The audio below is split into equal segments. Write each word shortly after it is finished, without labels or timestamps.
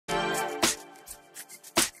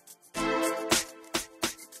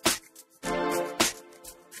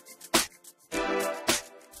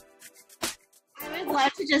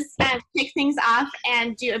to just kick things off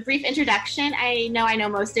and do a brief introduction. I know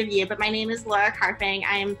most of you, but my name is Laura Carfang.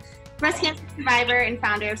 I'm breast cancer survivor and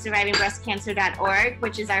founder of survivingbreastcancer.org,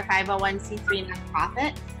 which is our 501c3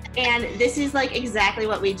 nonprofit. And this is like exactly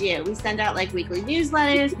what we do. We send out like weekly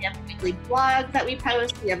newsletters, we have a weekly blog that we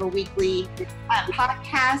post, we have a weekly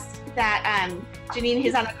podcast that Janine,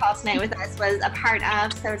 who's on the call tonight with us, was a part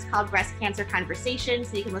of. So it's called Breast Cancer Conversation.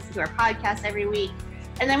 So you can listen to our podcast every week.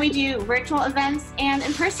 And then we do virtual events and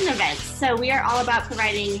in-person events. So we are all about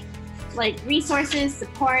providing like resources,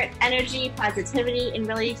 support, energy, positivity, and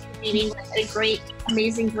really creating a great,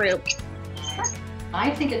 amazing group.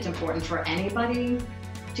 I think it's important for anybody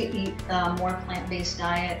to eat a more plant-based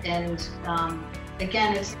diet. And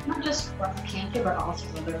again, it's not just breast cancer, but also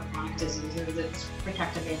other chronic diseases. It's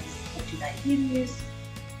protective against type 2 diabetes,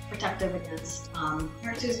 protective against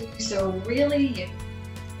heart disease. So really,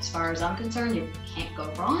 as far as I'm concerned, you can't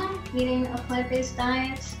go wrong eating a plant-based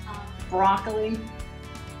diet. Broccoli.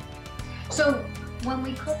 So when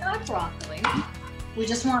we cook our broccoli, we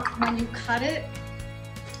just want, when you cut it,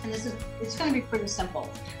 and it's going to be pretty simple.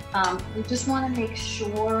 We just want to make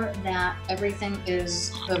sure that everything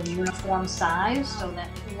is of uniform size, so that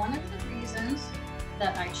one of the reasons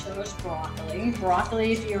that I chose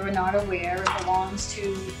broccoli, if you're not aware, it belongs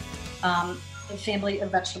to a family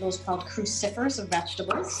of vegetables called cruciferous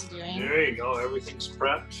vegetables. There you go, everything's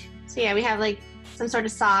prepped. So yeah, we have like some sort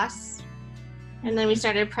of sauce, and then we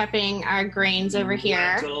started prepping our grains over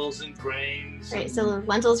here. Lentils and grains. Right, so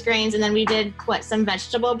lentils, grains, and then we did some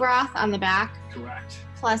vegetable broth on the back. Correct.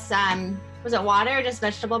 Plus, was it water or just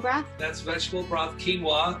vegetable broth? That's vegetable broth,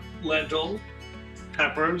 quinoa, lentil,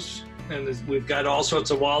 peppers, and we've got all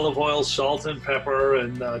sorts of olive oil, salt and pepper,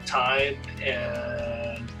 and thyme,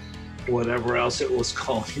 and whatever else it was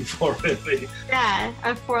calling for. Yeah,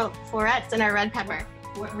 our florets and our red pepper.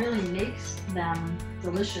 What really makes them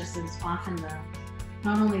delicious is often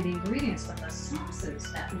not only the ingredients, but the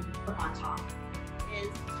sauces that we put on top.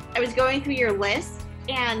 I was going through your list,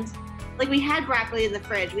 and like we had broccoli in the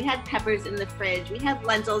fridge, we had peppers in the fridge, we had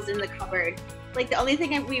lentils in the cupboard. Like the only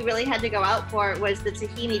thing we really had to go out for was the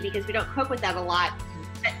tahini, because we don't cook with that a lot.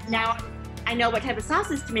 But now I know what type of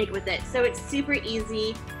sauces to make with it. So it's super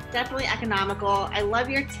easy, definitely economical. I love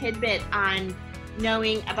your tidbit on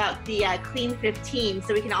knowing about the Clean 15,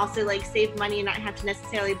 so we can also like save money and not have to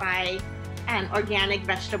necessarily buy organic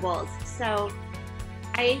vegetables. So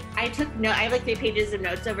I took note. I have like 3 pages of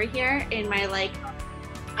notes over here in my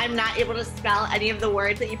I'm not able to spell any of the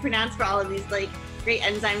words that you pronounce for all of these like great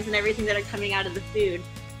enzymes and everything that are coming out of the food.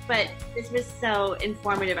 But this was so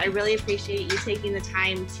informative. I really appreciate you taking the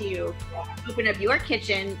time to open up your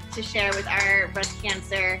kitchen to share with our breast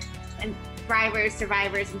cancer and thrivers,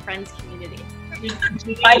 survivors, and friends community.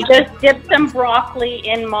 I just dipped some broccoli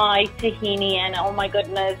in my tahini, and oh my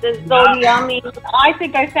goodness, it's so yummy. I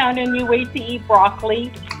think I found a new way to eat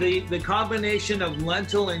broccoli. The combination of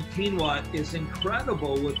lentil and quinoa is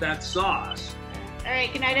incredible with that sauce. All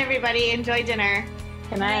right, good night, everybody. Enjoy dinner.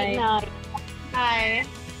 Good night. Bye.